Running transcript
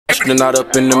astronaut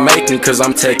up in the making, cause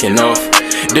I'm taking off.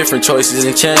 Different choices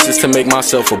and chances to make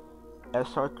myself a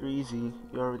SR3Z,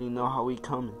 you already know how we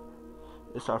coming.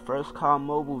 It's our first COD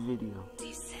mobile video.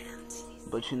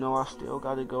 But you know I still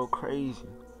gotta go crazy.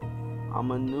 I'm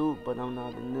a noob, but I'm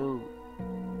not a noob.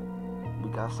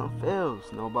 We got some fails,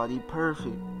 nobody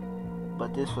perfect.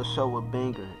 But this for sure a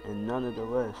banger, and none of the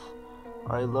less.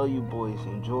 I love you boys,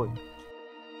 enjoy.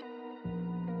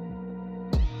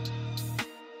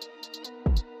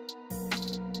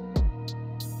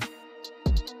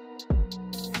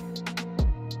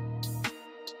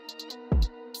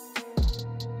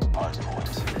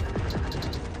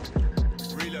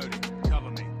 Reloading, cover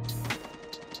me.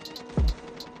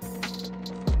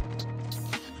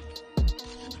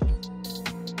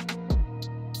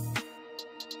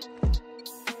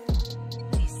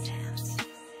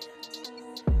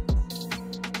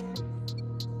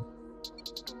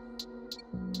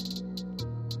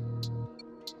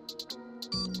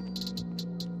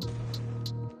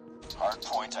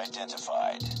 Hardpoint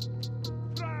identified.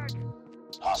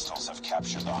 Hostiles have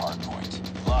captured the hardpoint.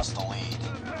 Lost the lead.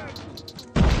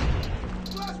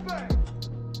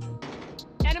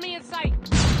 Enemy in sight.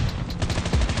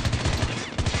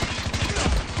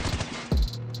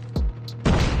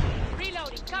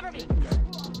 Reloading, cover me.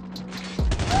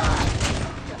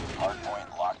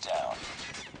 Hardpoint locked down.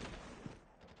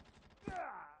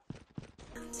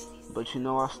 But you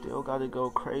know I still gotta go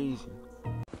crazy.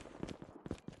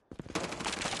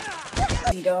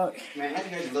 Dog. Man, how you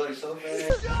guys loaded so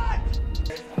fast?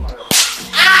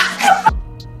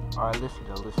 Alright, listen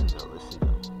though.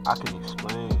 I can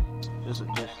explain. Just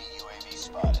UAV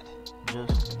spotted.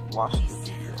 just watch the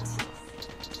video,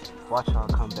 bro. Watch how I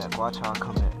come back.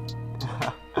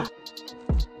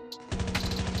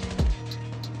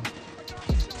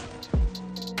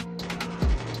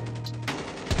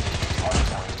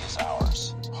 Hardpoint is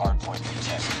ours. Hardpoint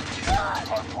contested.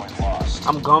 Hardpoint lost.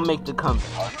 I'm gonna make the comeback.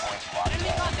 Hardpoint locked Enemy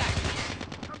down. contact.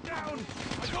 I'm down.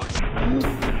 I got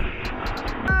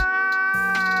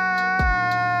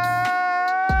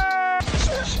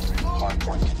Suspicion.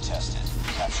 Hardpoint contested.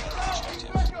 Capture the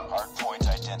objective. Hardpoint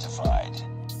identified.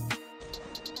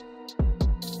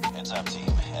 Heads up,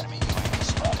 team. Enemy UAV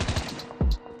spotted.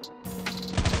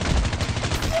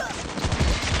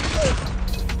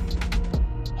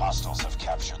 Hostiles have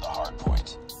captured the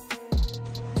hardpoint.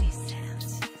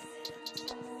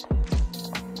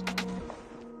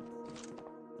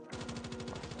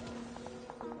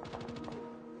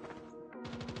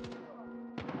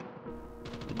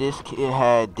 This kid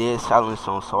had dead silence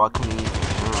on, so I couldn't even hear him.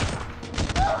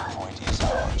 Hardpoint is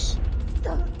ours.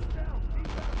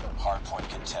 Hardpoint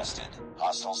contested.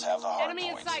 Hostiles have the Enemy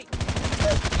in hardpoint. sight.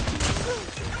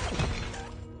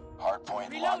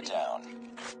 Hardpoint locked down.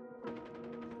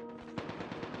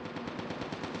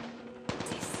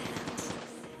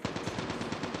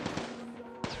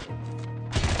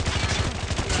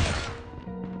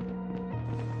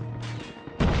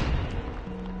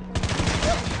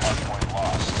 Hardpoint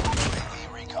lost.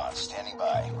 UAV recon standing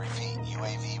by. Repeat,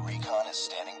 UAV recon is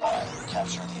standing by.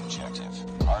 Capture the objective.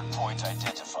 Hardpoint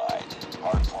identified.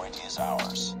 Hardpoint is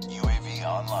ours. UAV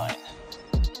online.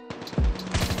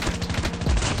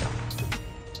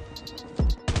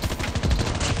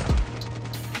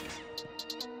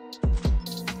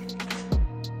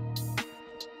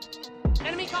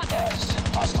 Enemy contact. Advised.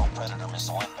 Hostile Predator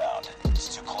missile inbound.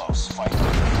 It's too close. Fight.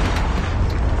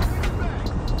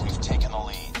 We've taken the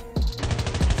lead.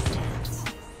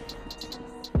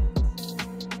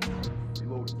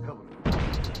 reloading, cover me.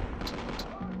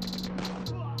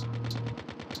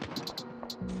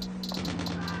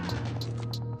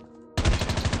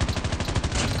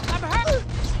 I'm hurt.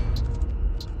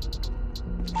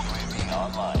 UAV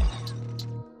online.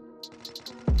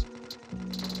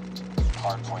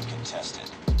 Hardpoint contested.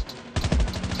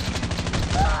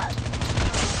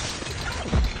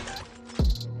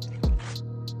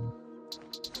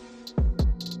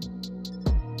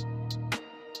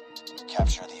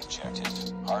 Capture the objective.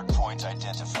 Hardpoint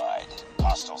identified.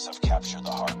 Hostiles have captured the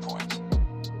hardpoint.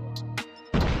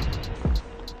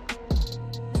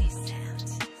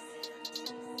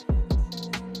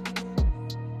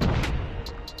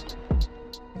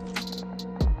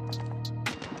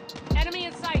 Enemy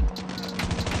in sight.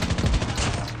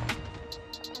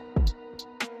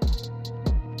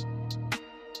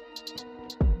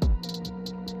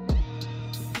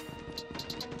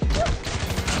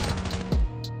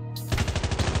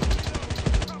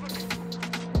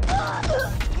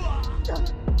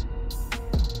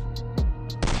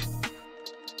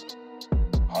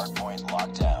 Hardpoint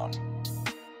locked down.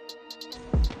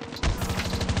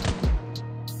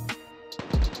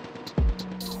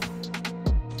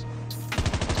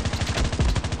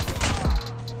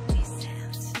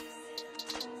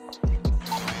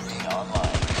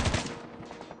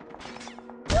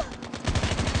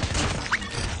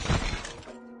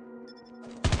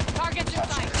 Targets in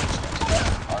Capture sight. the objective.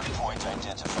 Hardpoint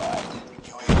identified.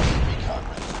 UAV recon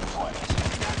ready for deployment.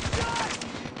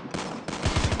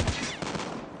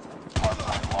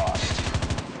 Hardpoint lost.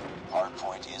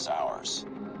 Hardpoint is ours.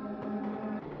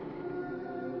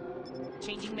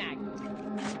 Changing mag.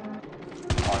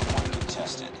 Hardpoint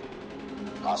contested.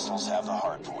 Hostiles have the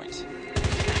hardpoint.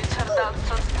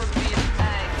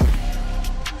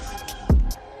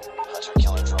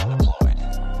 Hunter-killer drone deployed.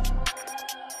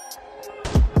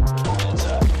 Heads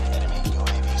up. Enemy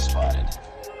UAV spotted.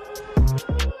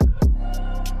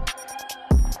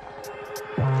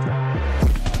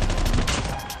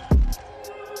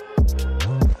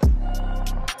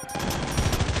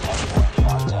 Hardpoint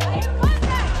locked down.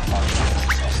 Hardpoint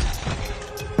contested.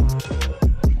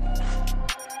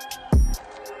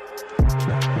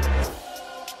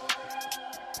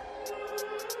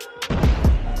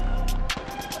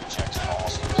 Objective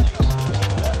almost complete.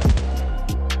 Keep it up.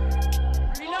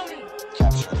 Reloading.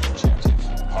 Capture the objective.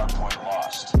 Hardpoint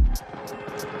lost.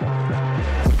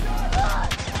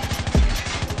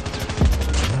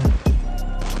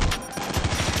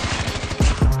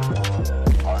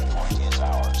 Hardpoint is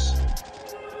ours.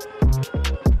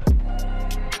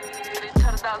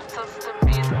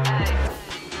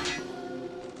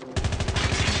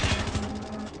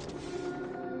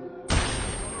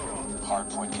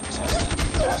 Hardpoint contested.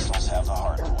 Hostiles have the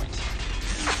hardpoint.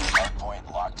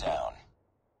 Hardpoint locked down.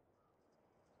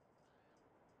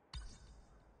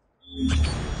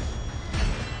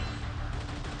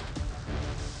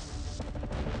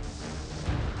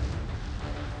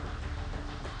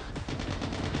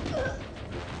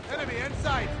 Enemy in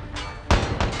sight.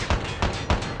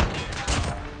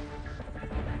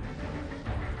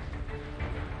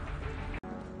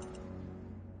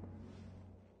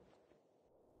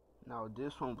 Now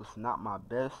this one was not my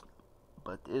best,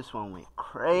 but this one went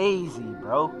crazy,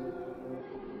 bro.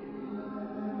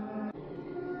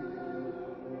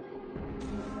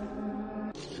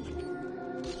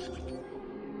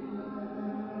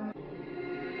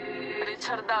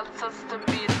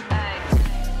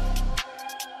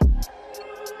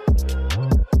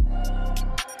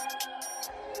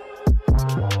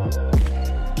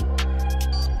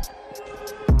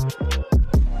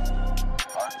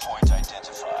 Hardpoint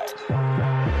identified.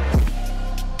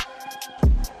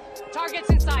 Targets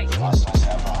in sight. Hostiles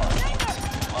have the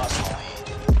hardpoint. Lost the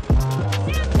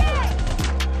lead.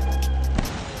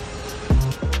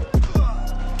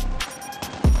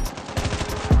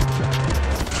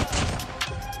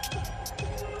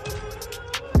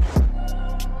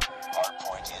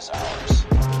 Hardpoint is ours.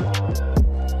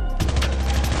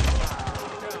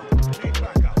 Need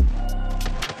backup.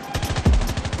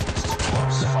 It's too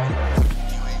close. Fight over.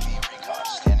 UAV recon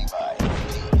standing by.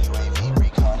 Repeat, UAV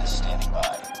recon is standing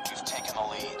by. We've taken the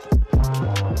lead.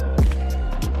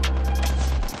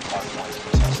 Hardpoint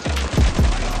contested.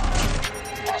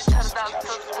 Hostiles have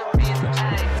captured the hardpoint.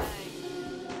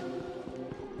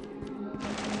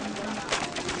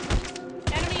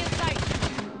 Enemy in sight.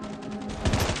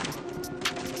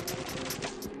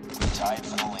 Tied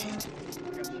for the lead.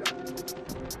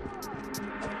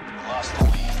 We lost the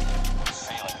lead. We're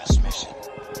failing this mission.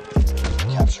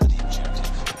 Capture the objective.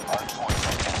 Hardpoint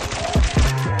identified.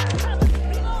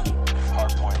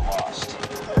 Hardpoint lost.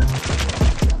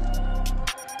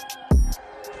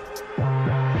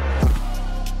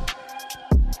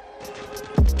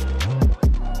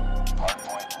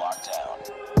 Hardpoint locked down.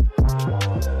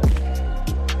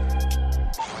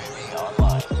 UAV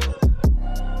online.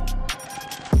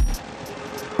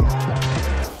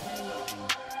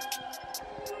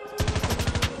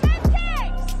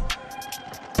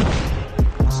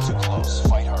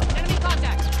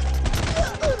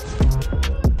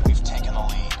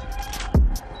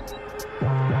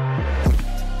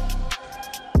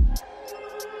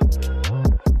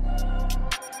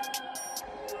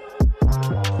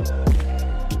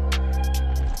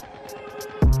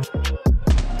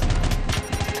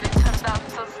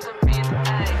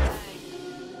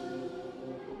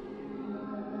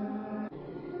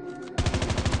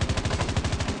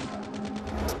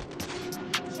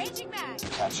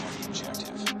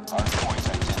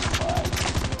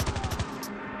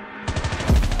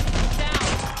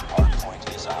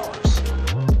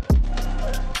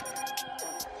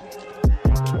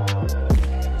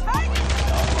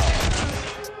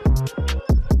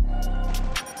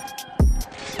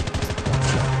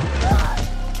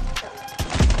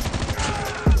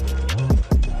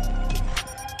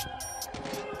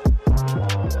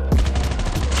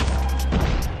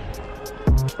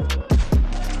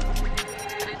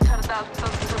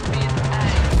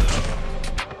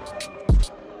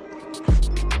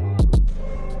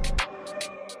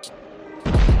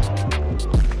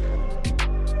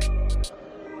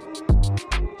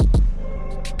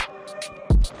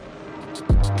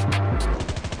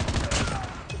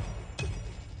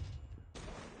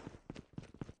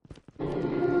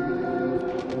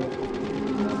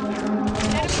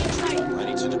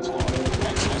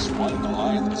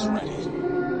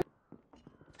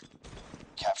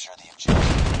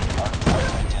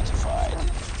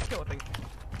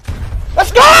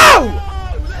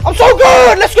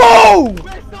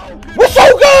 We're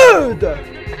so good! Capture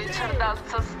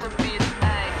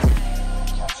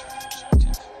the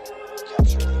objective.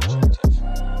 Capture the objective.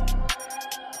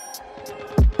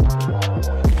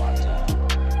 Hardpoint locked down.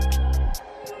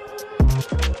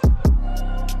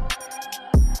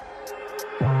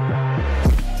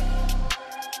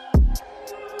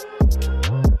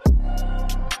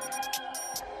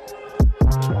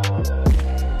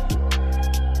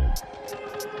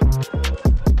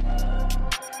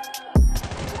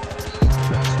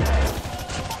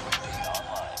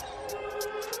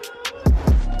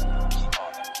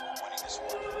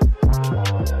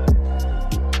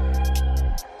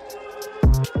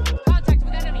 Contact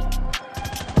with enemy.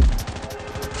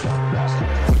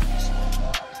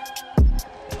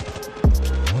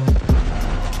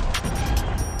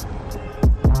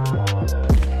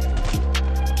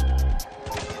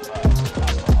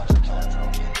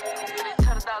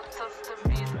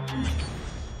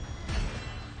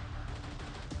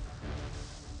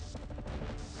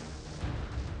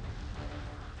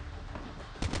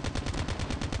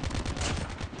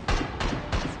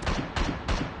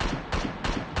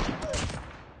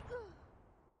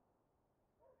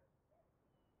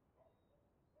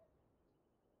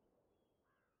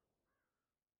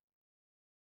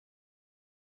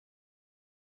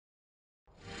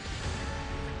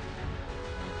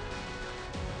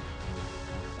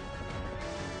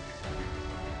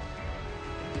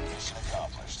 Mission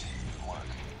accomplished. Good work.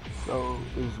 So,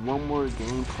 there's one more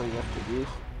gameplay after this,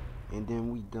 and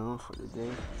then we done for the day.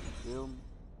 You feel me?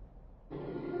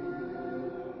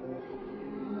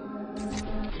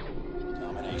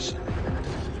 Domination.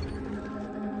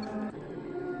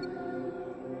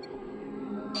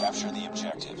 Capture the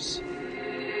objectives.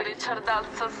 Enemy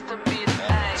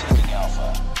taking Alpha.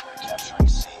 Capturing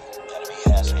C. Enemy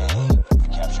has A. We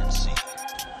captured C.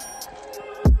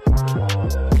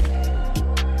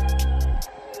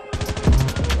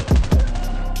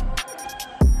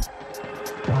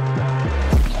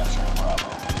 Capturing Bravo.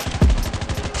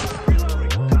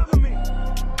 Reloading. Cover me.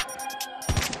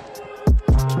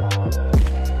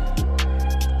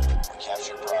 We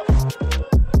captured Bravo.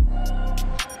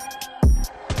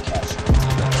 We captured B.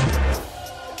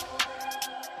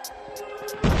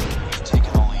 We've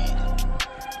taken the lead.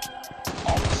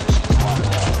 All positions locked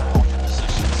down. Hold your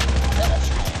positions.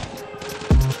 Capture A.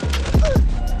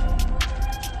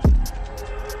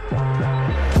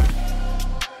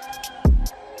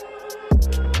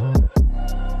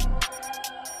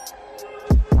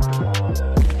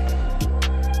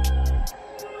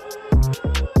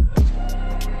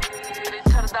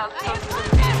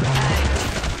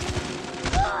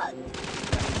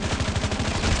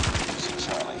 Losing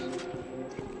Charlie.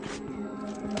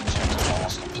 Objective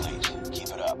almost complete. Keep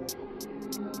it up.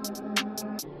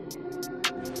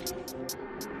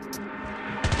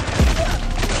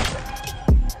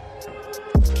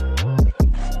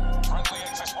 Friendly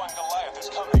XS-1 Goliath is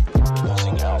coming.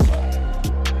 Losing Alpha.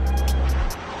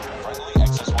 Friendly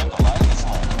XS-1 Goliath is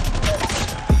landing.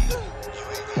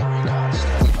 UAV recon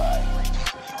standing by. Repeat,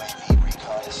 UAV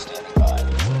recon is standing by.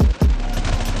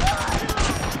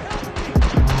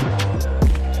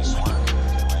 Nice work.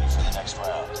 Get ready for the next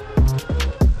round.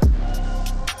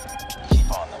 Keep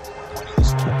on them. We're winning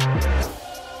this one.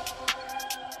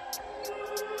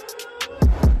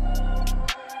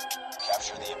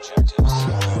 Capture the objectives.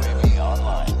 UAV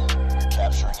online.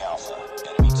 Capturing Alpha.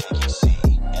 Enemy taking C.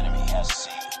 Enemy has C.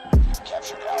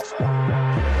 Captured Alpha.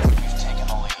 We've taken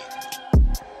the lead.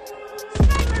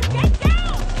 Sniper, get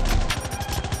down!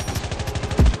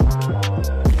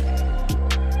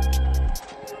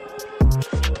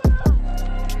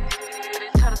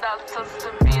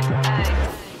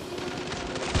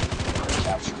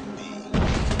 Capturing B.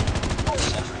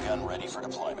 Sentry gun ready for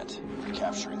deployment.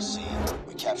 Capturing C.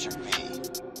 We captured B.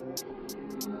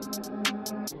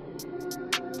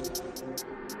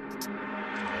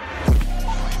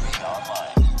 UAV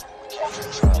online. We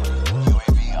captured Charlie.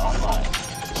 UAV online.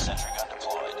 Sentry gun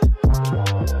deployed.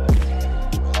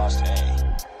 We lost A.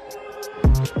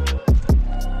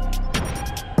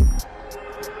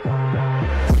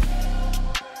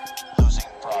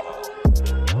 Losing Bravo.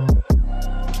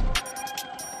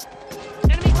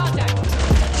 Enemy contact.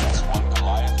 XS-1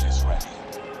 Goliath is ready.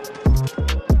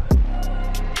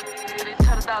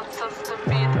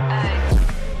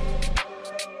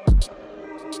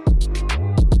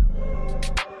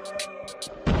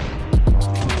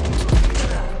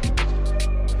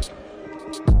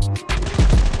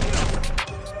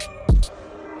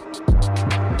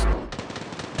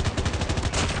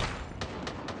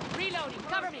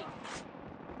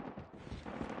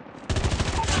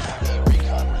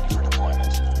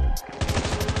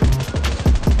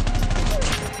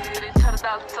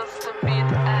 Deltas to beat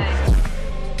A.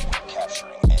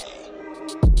 Capturing A.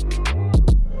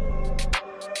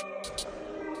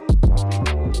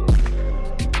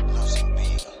 Losing B.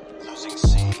 Losing C.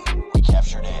 We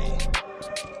captured A.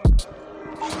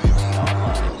 UAV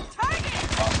online.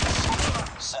 Lost C.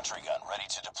 Sentry gun ready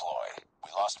to deploy.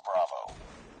 We lost Bravo.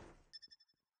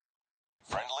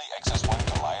 Friendly XS-1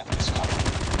 Goliath is coming.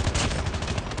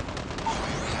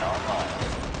 UAV online.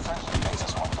 Friendly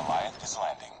XS-1 Goliath is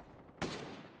landing.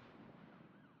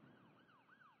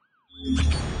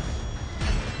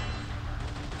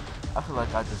 I feel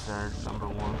like I deserved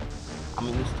 #1. I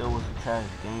mean, it still was a trash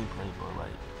gameplay, but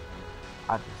like,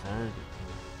 I deserved it.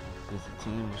 Because the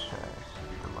team was trash,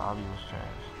 the lobby was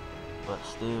trash. But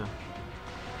still,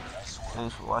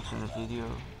 thanks for watching the video.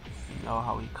 You know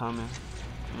how we coming.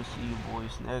 We'll see you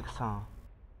boys next time.